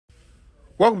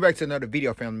Welcome back to another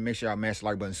video, family. Make sure y'all mash the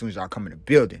like button as soon as y'all come in the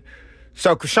building.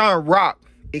 So Chrisean Rock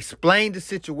explained the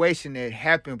situation that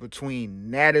happened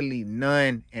between Natalie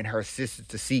Nunn and her sister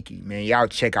Tesehki. Man, y'all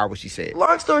check out what she said.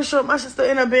 Long story short, my sister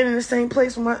ended up being in the same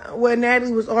place where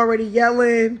Natalie was already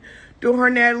yelling, doing her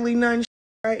Natalie Nunn shit,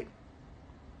 right?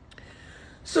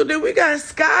 So then we got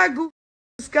Sky.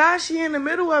 Sky, she in the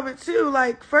middle of it too.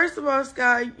 Like, first of all,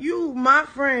 Sky, you my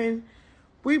friend.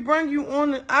 We bring you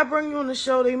on. I bring you on the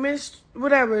show. They missed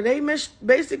whatever. They missed.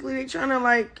 Basically, they trying to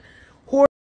like whore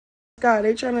Sky.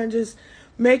 They trying to just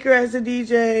make her as a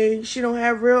DJ. She don't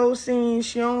have real scenes.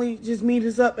 She only just meet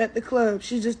us up at the club.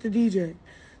 She's just a DJ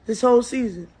this whole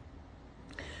season.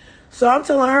 So I'm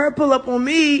telling her to pull up on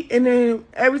me, and then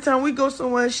every time we go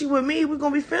somewhere, she with me. We're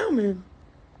gonna be filming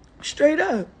straight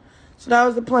up. So that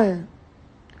was the plan.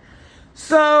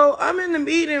 So I'm in the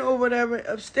meeting or whatever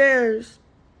upstairs.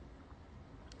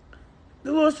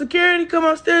 The little security come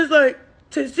upstairs like,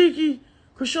 Tesehki,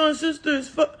 Chrisean's sister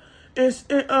is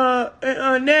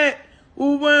and Nat.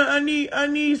 Well, I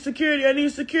need security.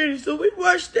 So we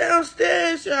rush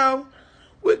downstairs, y'all.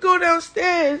 We go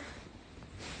downstairs.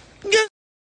 Yes.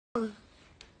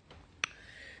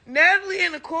 Natalie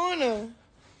in the corner,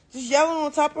 just yelling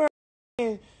on top of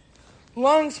her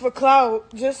lungs for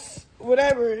clout, just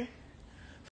whatever.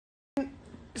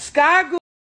 Sky go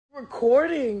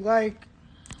recording, like,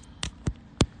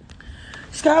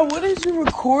 Sky, what is you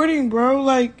recording, bro?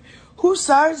 Like, whose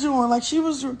side you on? Like, she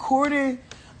was recording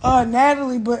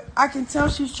Natalie, but I can tell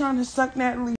she's trying to suck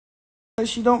Natalie.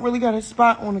 She don't really got a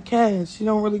spot on the cast. She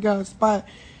don't really got a spot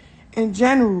in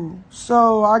general.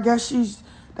 So I guess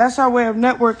that's her way of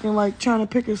networking, like trying to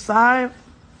pick a side.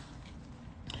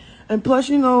 And plus,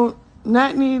 you know,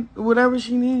 Nat need whatever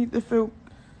she need to feel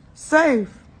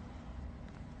safe.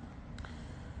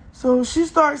 So she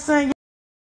starts saying,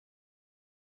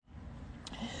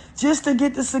 just to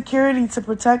get the security to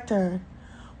protect her.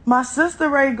 My sister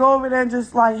Ray go over there and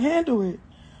just like handle it.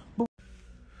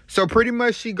 So pretty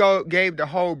much she gave the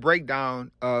whole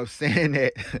breakdown of saying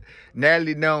that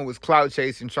Natalie Nunn was clout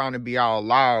chasing, trying to be all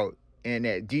loud, and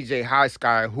that DJ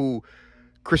Highsky, who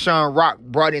Chrisean Rock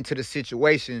brought into the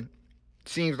situation,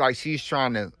 seems like she's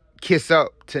trying to kiss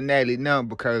up to Natalie Nunn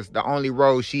because the only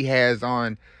role she has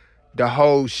on the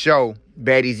whole show,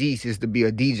 Baddies East, is to be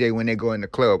a DJ when they go in the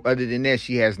club. Other than that,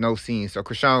 she has no scenes. So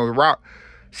Chrisean Rock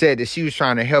said that she was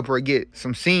trying to help her get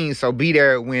some scenes, so be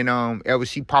there when ever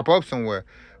she pop up somewhere.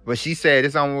 But she said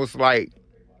it's almost like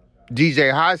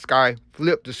DJ Highsky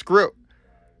flipped the script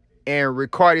and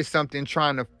recorded something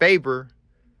trying to favor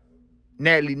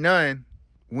Natalie Nunn,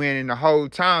 when in the whole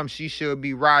time she should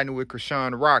be riding with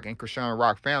Chrisean Rock and Chrisean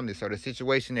Rock family. So the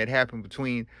situation that happened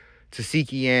between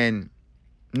Tesehki and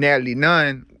Natalie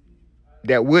Nunn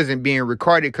that wasn't being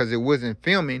recorded because it wasn't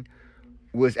filming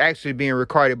was actually being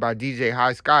recorded by DJ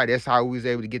Highsky. That's how we was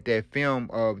able to get that film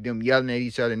of them yelling at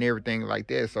each other and everything like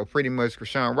that. So pretty much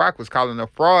Chrisean Rock was calling her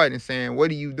fraud and saying, what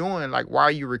are you doing? Like, why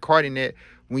are you recording that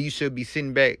when you should be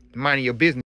sitting back minding your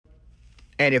business?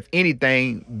 And if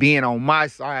anything, being on my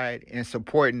side and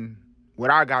supporting what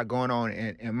I got going on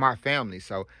in my family.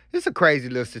 So it's a crazy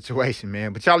little situation,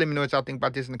 man. But y'all let me know what y'all think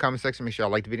about this in the comment section. Make sure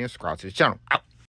y'all like the video and subscribe to the channel. Out.